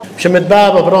شمت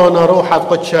باب برونا روحة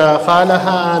قدش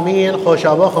خالها امين خوش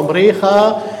ابوكم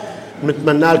ريخة.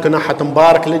 نتمنى لكم نحة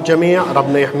مبارك للجميع،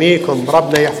 ربنا يحميكم،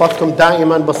 ربنا يحفظكم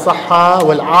دائما بالصحة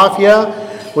والعافية،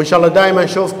 وان شاء الله دائما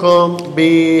نشوفكم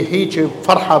بهيك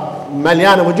فرحة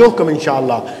مليانة وجوهكم ان شاء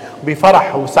الله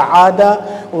بفرح وسعادة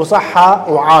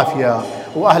وصحة وعافية.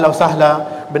 واهلا وسهلا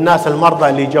بالناس المرضى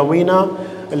اللي جوينا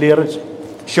اللي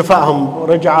شفائهم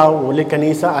رجعوا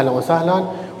وللكنيسة، اهلا وسهلا.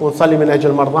 ونصلي من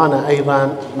اجل مرضانا ايضا،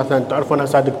 مثلا تعرفون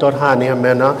هسه دكتور هاني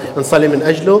همنا نصلي من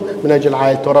اجله من اجل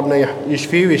عائلته، ربنا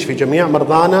يشفيه ويشفي جميع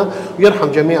مرضانا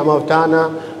ويرحم جميع موتانا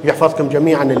ويحفظكم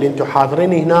جميعا اللي انتم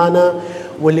حاضرين هنا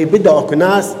واللي بدأوا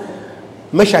ناس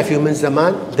ما شايفين من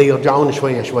زمان بده يرجعون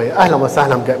شويه شويه. اهلا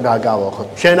وسهلا بقاوخم،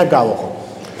 مشينا بقاوخم.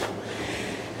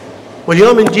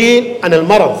 واليوم نجي عن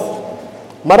المرض،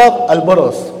 مرض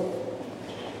البرص.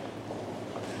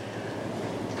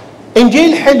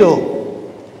 انجيل حلو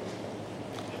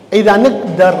إذا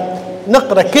نقدر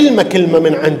نقرأ كلمة كلمة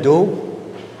من عنده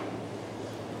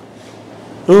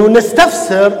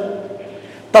ونستفسر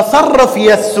تصرف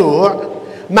يسوع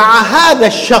مع هذا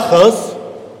الشخص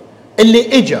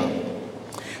اللي إجا.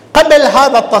 قبل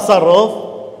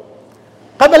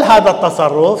هذا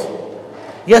التصرف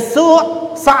يسوع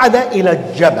صعد إلى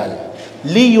الجبل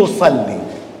ليصلي.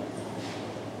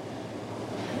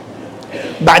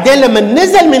 بعدين لما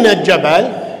نزل من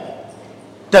الجبل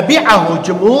تبعه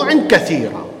جموع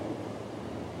كثيرة.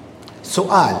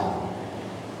 سؤال: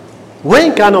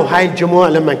 وين كانوا هاي الجموع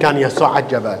لما كان يسوع على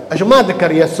الجبل؟ ما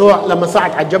ذكر يسوع لما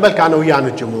صعد على الجبل كانوا ويانا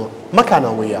الجموع، ما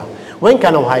كانوا وياه. وين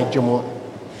كانوا هاي الجموع؟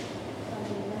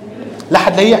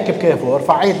 لحد لا يحكي بكيفه،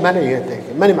 ارفع عيد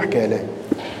ماني محكي له.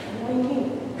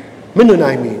 منو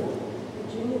نايمين؟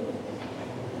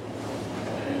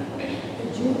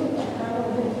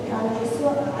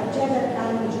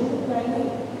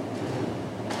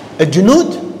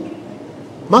 الجنود؟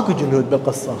 ماكو جنود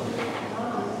بالقصة.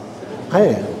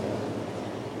 هي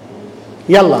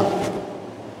يلا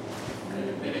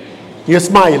you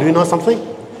smile, you know something?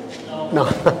 No.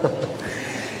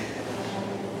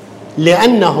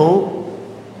 لأنه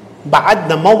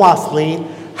بعدنا ما واصلين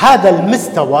هذا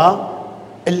المستوى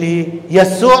اللي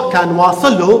يسوع كان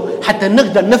واصله حتى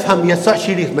نقدر نفهم يسوع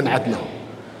شو يريد من عندنا،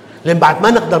 لأن بعد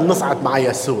ما نقدر نصعد مع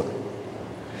يسوع.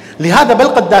 لهذا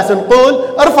بالقداس نقول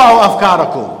ارفعوا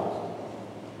أفكاركم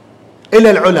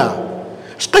إلى العلا.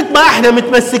 اشقد ما احنا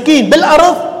متمسكين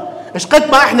بالأرض،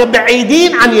 اشقد ما احنا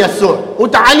بعيدين عن يسوع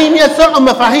وتعاليم يسوع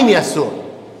ومفاهيم يسوع،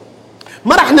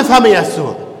 ما راح نفهم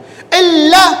يسوع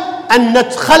إلا أن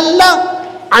نتخلى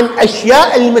عن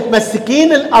أشياء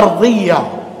المتمسكين الأرضية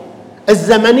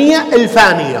الزمنية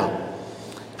الفانية.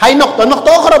 هاي نقطة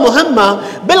أخرى مهمة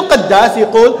بالقداس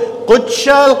يقول قدس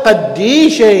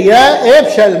القديشة يا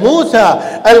إبشل موسى،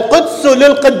 القدس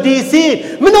للقديسين.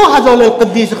 منو هذول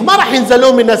القديسين؟ ما راح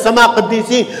ينزلون من السماء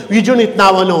قديسين ويجون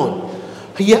يتناولون.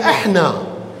 هي إحنا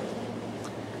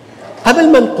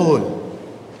قبل ما نقول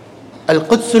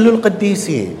القدس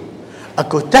للقديسين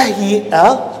أكو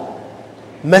تهيئة،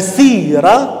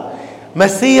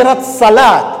 مسيرة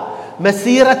صلاة،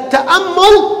 مسيرة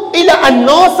تأمل إلى أن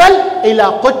نوصل إلى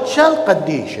قدس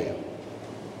القديشة.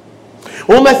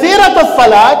 ومسيرة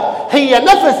الصلاة هي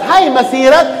نفس هاي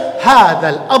مسيرة هذا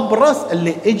الأبرص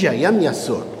اللي إجا يم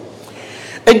يسوع.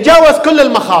 اتجاوز كل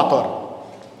المخاطر،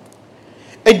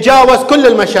 اتجاوز كل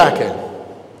المشاكل،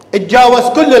 اتجاوز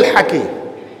كل الحكي،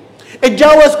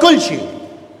 اتجاوز كل شيء.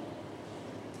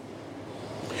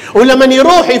 ولما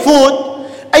يروح يفوت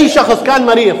أي شخص كان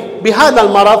مريض بهذا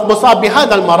المرض، مصاب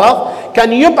بهذا المرض،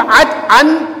 كان يبعد عن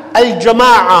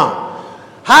الجماعة.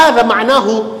 هذا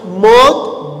معناه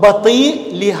موت بطيء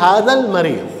لهذا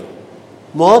المريض،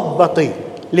 موت بطيء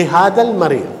لهذا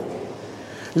المريض،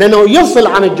 لأنه يفصل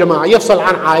عن الجماعة، يفصل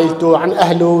عن عائلته، عن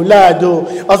أهله، أولاده،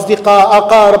 أصدقاء،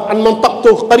 أقارب، عن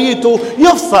منطقته، قريته،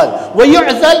 يفصل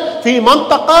ويعزل في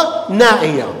منطقة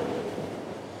نائية.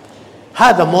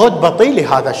 هذا موت بطيء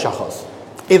لهذا الشخص.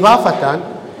 إضافة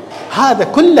هذا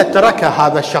كله تركه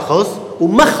هذا الشخص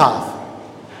وما خاف.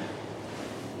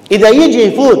 إذا يجي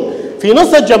يفوت في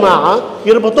نص الجماعة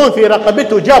يربطون في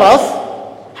رقبته جرس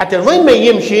حتى وين ما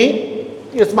يمشي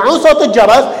يسمعون صوت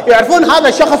الجرس يعرفون هذا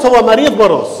الشخص هو مريض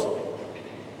برص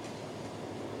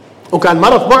وكان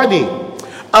مرض معدي،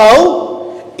 أو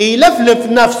يلفلف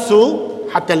نفسه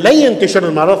حتى لا ينتشر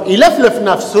المرض، يلفلف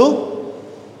نفسه،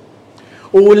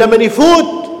 ولما يفوت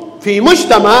في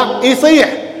مجتمع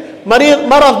يصيح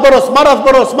مرض برص مرض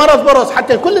برص مرض برص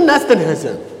حتى كل الناس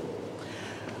تنهزم.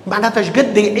 معناته ايش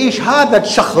قد يعيش هذا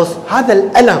الشخص هذا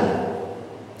الألم،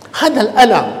 هذا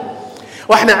الألم.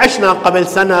 واحنا عشنا قبل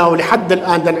سنة ولحد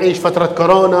الآن نعيش فترة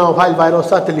كورونا وهاي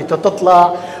الفيروسات اللي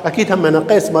تطلع، أكيد هم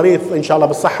نقيس مريض إن شاء الله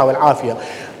بالصحة والعافية،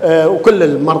 وكل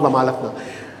المرضى مالتنا.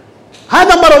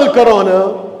 هذا مرض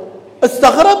الكورونا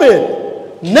استغربت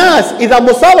ناس إذا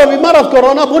مصابة بمرض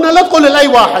كورونا بقولنا لا تقول لأي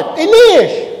واحد.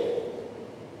 ليش؟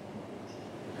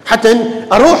 حتى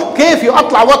أروح كيفي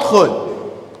وأطلع وأدخل،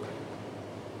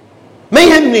 ما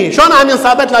يهمني شلون أنا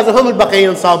انصابت لازم هم البقية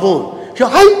ينصابون. شو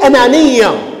هاي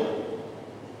أنانية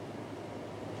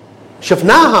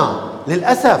شفناها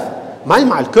للأسف ما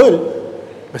مع الكل.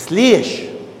 بس ليش؟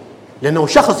 لأنه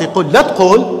شخص يقول لا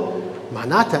تقول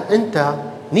معناته أنت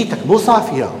نيتك مو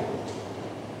صافية.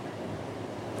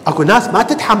 أكو ناس ما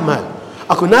تتحمل،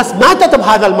 أكو ناس ماتت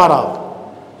بهذا المرض،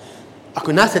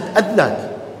 أكو ناس تأذت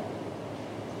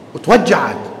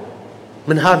وتوجعت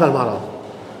من هذا المرض.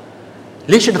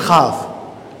 ليش نخاف؟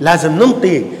 لازم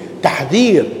ننطي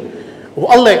تحذير،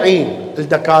 والله يعين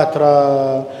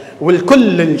الدكاترة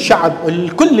والكل الشعب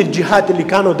والكل الجهات اللي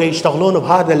كانوا دا يشتغلون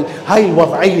بهذا هاي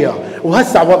الوضعية،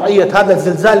 وهسع وضعية هذا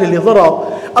الزلزال اللي ضرب،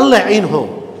 الله يعينهم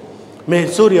من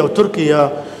سوريا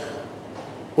وتركيا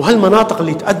وهالمناطق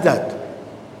اللي تأذت.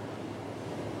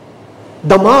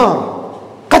 دمار،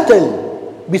 قتل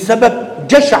بسبب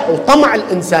جشع وطمع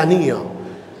الإنسانية.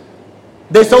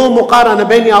 دا يسوون مقارنة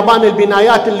بين يابان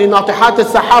البنايات اللي ناطحات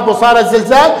السحاب وصار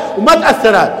الزلزال وما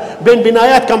تأثرت، بين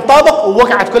بنايات كم طابق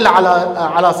ووقعت كلها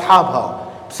على أصحابها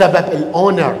بسبب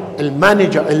الأونر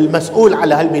المانجر المسؤول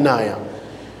على هالبناية.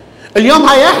 اليوم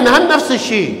هاي احنا هم نفس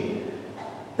الشيء،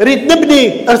 نريد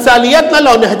نبني إرساليتنا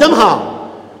لو نهدمها.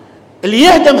 اللي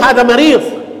يهدم هذا مريض،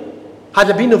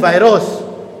 هذا بينه فيروس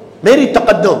ما يريد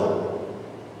تقدم.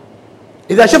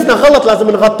 إذا شفنا غلط لازم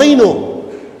نغطينه،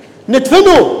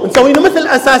 ندفنه، نسوينه مثل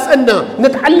أساس أنه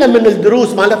نتعلم من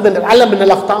الدروس مالتنا، نتعلم من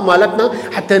الأخطاء مالتنا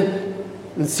حتى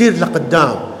نسير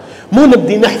لقدام. مو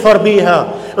نبدي نحفر بيها،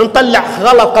 نطلع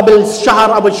غلط قبل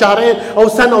شهر أو شهرين أو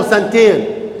سنة أو سنتين،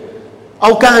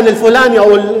 أو كاهن الفلاني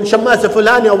أو الشماس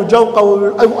الفلاني أو الجوقة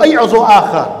أو أي عضو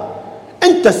آخر.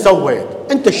 أنت سويت،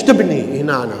 أنت اشتبني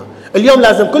هنا. اليوم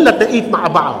لازم كلنا نقيت مع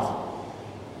بعض.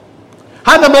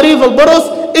 هذا مريض البرص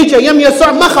إجا يم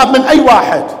يسوع ما خاف من أي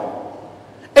واحد،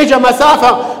 إجا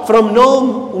مسافة from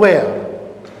nowhere،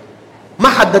 ما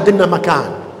حدد لنا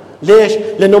مكان. ليش؟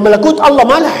 لأنه ملكوت الله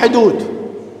ما لها حدود،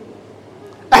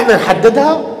 احنا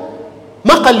نحددها.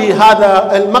 ما قال لي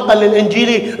هذا، ما قال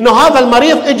الإنجيلي إنه هذا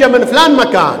المريض إجا من فلان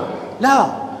مكان، لا،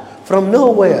 from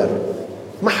nowhere،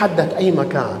 ما حدد أي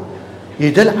مكان.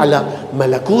 يدل على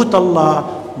ملكوت الله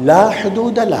لا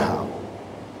حدود لها.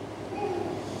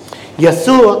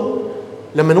 يسوع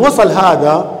لما وصل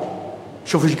هذا،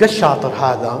 شوف ايش قد شاطر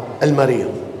هذا المريض،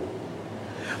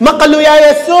 ما قال له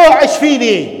يا يسوع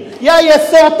اشفيني، يا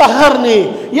يسوع طهرني،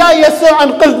 يا يسوع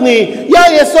انقذني،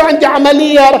 يا يسوع عندي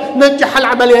عملية ننجح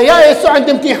العملية، يا يسوع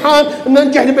عندي امتحان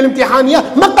ننجحني بالامتحان.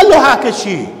 ما قال له هاك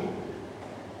الشيء،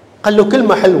 قال له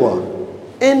كلمة حلوة،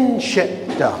 إن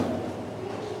شئت.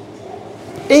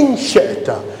 إن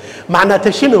شئت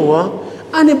معناته شنو؟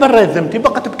 أنا بريت ذمتي،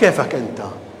 بقت بكيفك أنت.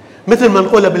 مثل ما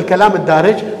نقولها بالكلام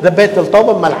الدارج، ذبيت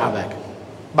الطوبة بملعبك،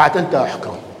 بعد أنت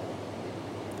أحكم.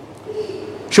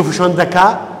 شوفوا شلون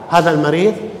ذكاء هذا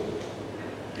المريض،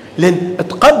 لأن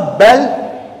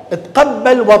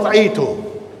تقبل وضعيته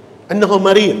أنه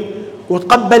مريض،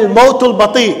 وتقبل موته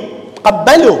البطيء،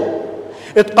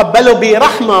 تقبله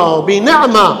برحمة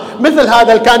وبنعمة. مثل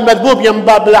هذا اللي كان مذبوب يم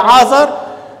باب لعازر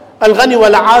الغني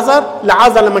ولعازر،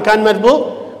 لعازر لما كان مذبوب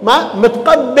ما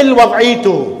متقبل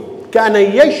وضعيته، كان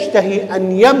يشتهي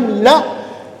أن يملأ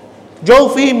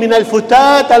جوفه من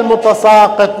الفتات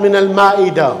المتساقط من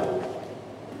المائدة،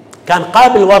 كان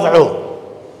قابل وضعه.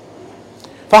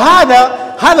 فهذا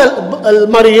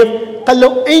المريض قال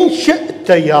له إن شئت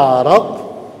يا رب.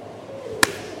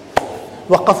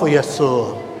 وقفوا يسوع،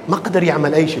 ما قدر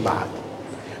يعمل أي شيء بعد.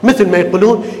 مثل ما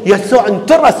يقولون يسوع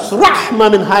انترس رحمة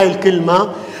من هاي الكلمة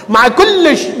مع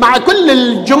كل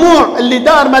الجموع اللي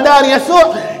دار مدار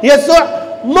يسوع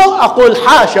مو أقول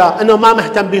حاشا أنه ما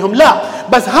مهتم بهم، لا،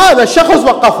 بس هذا الشخص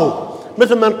وقفوا،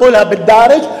 مثل ما نقولها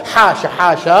بالدارج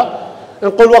حاشا،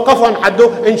 نقول وقفوا عن حده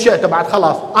إن شئت بعد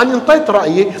خلاص أنا انطيت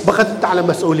رأيي، بخذت على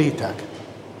مسؤوليتك.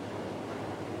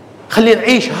 خلينا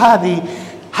نعيش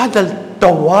هذا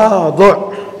التواضع.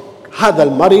 هذا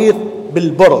المريض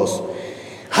بالبرص،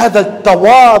 هذا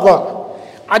التواضع،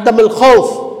 عدم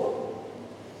الخوف،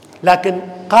 لكن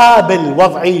قابل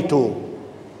وضعيته،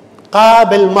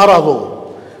 قابل مرضه،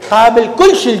 قابل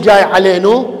كل شيء جاي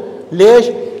علينا. ليش؟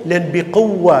 لأن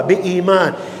بقوة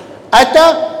بإيمان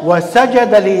أتى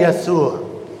وسجد ليسوع.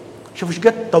 شوف ايش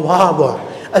قد تواضع.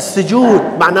 السجود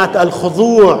معناته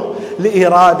الخضوع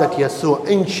لإرادة يسوع.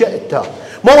 إن شئت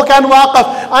ما هو كان واقف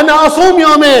أنا أصوم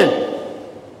يومين،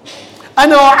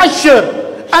 أنا أعشر،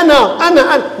 أنا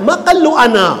ما قال له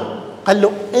أنا، قال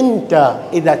له أنت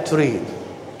إذا تريد.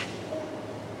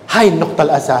 هاي النقطة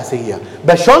الأساسية.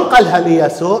 بس شلون قالها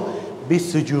ليسوع؟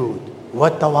 بالسجود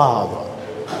والتواضع،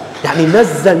 يعني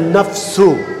نزل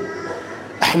نفسه.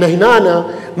 احنا هنا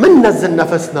من نزل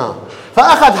نفسنا،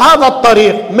 فأخذ هذا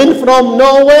الطريق من from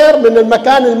nowhere، من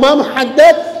المكان الما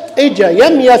محدد، اجا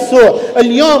يم يسوع.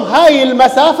 اليوم هاي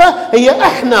المسافة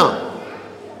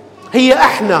هي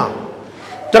احنا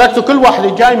تركتوا كل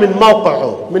واحد جاي من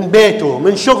موقعه، من بيته،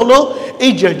 من شغله،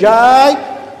 اجا جاي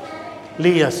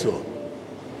ليسوع.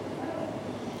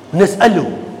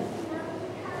 نسأله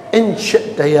إن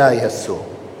شئت يا يسوع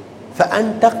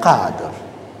فأنت قادر.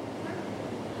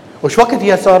 وش وقت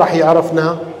يسوع راح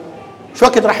يعرفنا؟ شو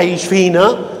وقت راح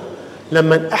يشفينا؟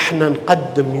 لما احنا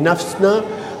نقدم لنفسنا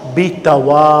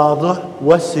بتواضع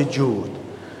وسجود.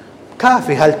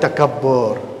 كافي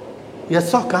هالتكبر،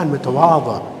 يسوع كان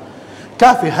متواضع.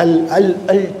 كافي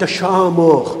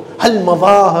هالتشامخ،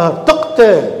 هالمظاهر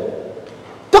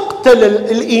تقتل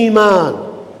الإيمان،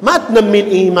 ما تنمي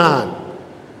الإيمان.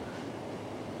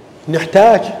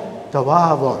 نحتاج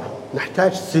تواضع،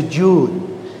 نحتاج سجود.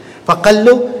 فقال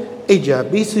له اجا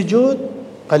بسجود،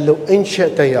 قال له إن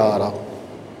شئت يا رب.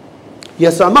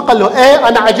 يسوع ما قال له ايه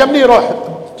أنا عجبني روح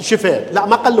شفيت، لا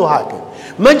ما قال له هكذا،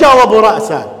 ما جاوبه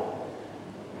رأسا.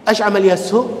 ايش عمل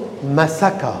يسوع؟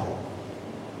 مسكه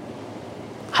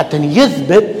حتى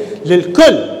يثبت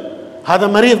للكل هذا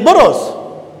مريض برص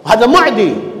وهذا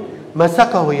معدي.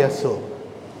 مسكه يسوع،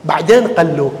 بعدين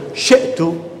قال له شئت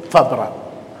فابرأ.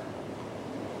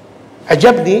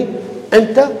 عجبني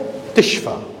أنت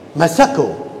تشفى.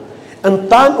 مسكه،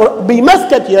 انطان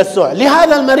بمسكة يسوع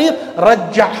لهذا المريض،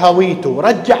 رجع هويته،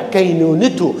 رجع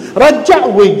كينونته، رجع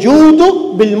وجوده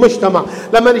بالمجتمع.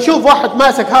 لما نشوف واحد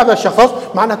ماسك هذا الشخص،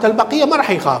 معناته البقية ما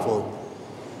راح يخافون.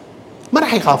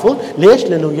 ليش؟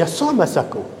 لأنه يسوع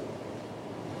مسكه،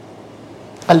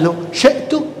 قال له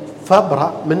شئت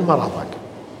فابرأ من مرضك.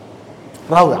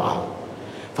 روعة.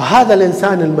 فهذا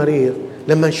الإنسان المريض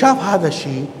لما شاف هذا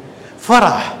الشيء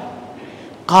فرح،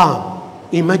 قام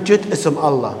يمجد اسم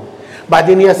الله.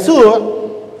 بعدين يسوع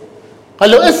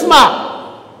قال له اسمع،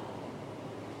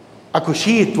 اكو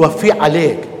شيء توفيه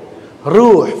عليك،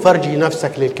 روح فرجي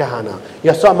نفسك للكهنة.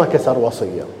 يسوع ما كسر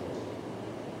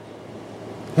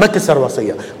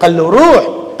وصية، قال له روح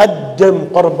قدم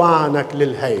قربانك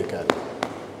للهيكل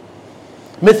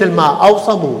مثل ما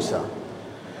أوصى موسى.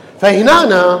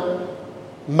 فهنا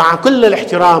مع كل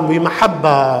الاحترام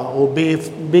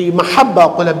بمحبة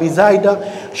أقولها بزايدة،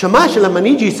 شماش لما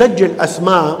يجي يسجل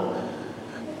أسماء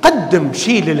قدم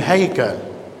شيء للهيكل.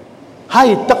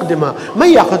 هاي التقدمة ما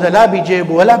يأخذها لا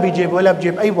بجيبه ولا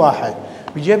بجيب أي واحد،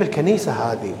 بجيب الكنيسة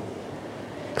هذه.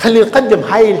 خلي نقدم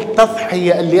هاي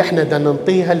التضحية اللي احنا بدنا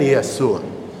ننطيها ليسوع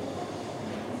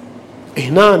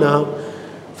هنا.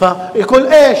 فيقول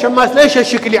ايه شماس ليش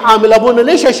هالشكل يعامل ابونا،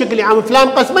 ليش هالشكل يعامل فلان،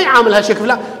 قس ما يعامل هالشكل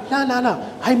فلان. لا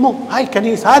هاي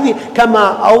الكنيسة هذه كما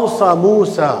اوصى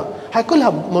موسى. هاي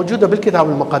كلها موجودة بالكتاب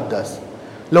المقدس.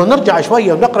 لو نرجع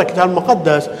شوية ونقرأ الكتاب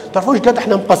المقدس تعرفوش قد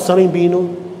احنا مقصرين بينه،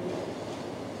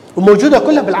 وموجودة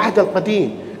كلها بالعهد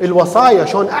القديم. الوصايا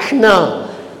شلون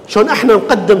احنا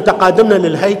نقدم تقادمنا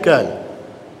للهيكل.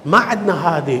 ما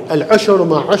عندنا هذه العشر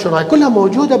وما عشر، هاي كلها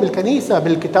موجودة بالكنيسة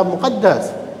بالكتاب المقدس،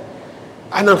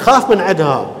 احنا نخاف من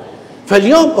عدها.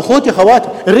 فاليوم اخوتي اخواتي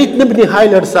نريد نبني هاي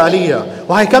الارساليه،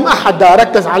 وهاي كم احد دا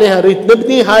ركز عليها. نريد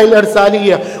نبني هاي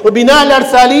الارساليه، وبناء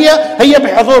الارساليه هي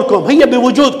بحضوركم، هي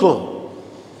بوجودكم،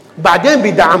 بعدين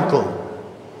بدعمكم.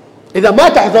 اذا ما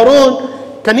تحضرون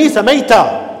كنيسه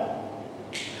ميته،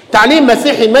 تعليم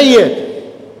مسيحي ميت،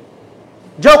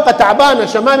 جوقه تعبانه،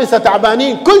 شمامسه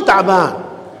تعبانين، كل تعبان.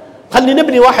 خلي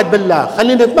نبني واحد بالله،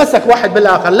 خلي نتمسك واحد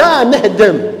بالاخر، لا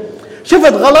نهدم.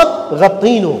 شفت غلط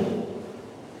غطينه،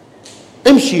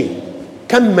 امشي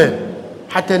كمل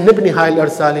حتى نبني هاي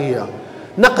الإرسالية.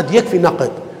 نقد يكفي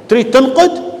نقد، تريد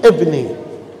تنقد ابني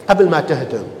قبل ما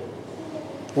تهدم،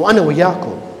 وأنا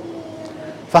وياكم.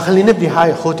 فخلي نبني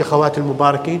هاي أخوتي أخواتي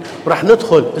المباركين. ورح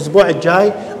ندخل الأسبوع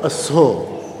الجاي الصوم.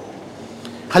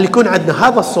 خلي يكون عندنا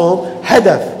هذا الصوم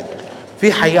هدف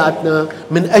في حياتنا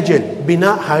من أجل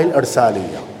بناء هاي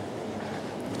الإرسالية.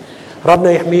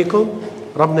 ربنا يحميكم،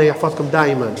 ربنا يحفظكم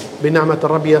دائما بنعمة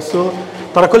الرب يسوع.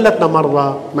 ترى كلتنا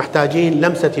مرضى محتاجين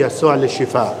لمسة يسوع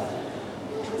للشفاء،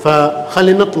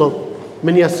 فخلي نطلب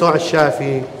من يسوع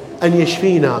الشافي أن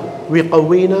يشفينا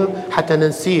ويقوينا حتى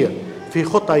نسير في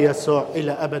خطى يسوع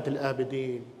إلى أبد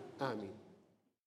الآبدين. آمين.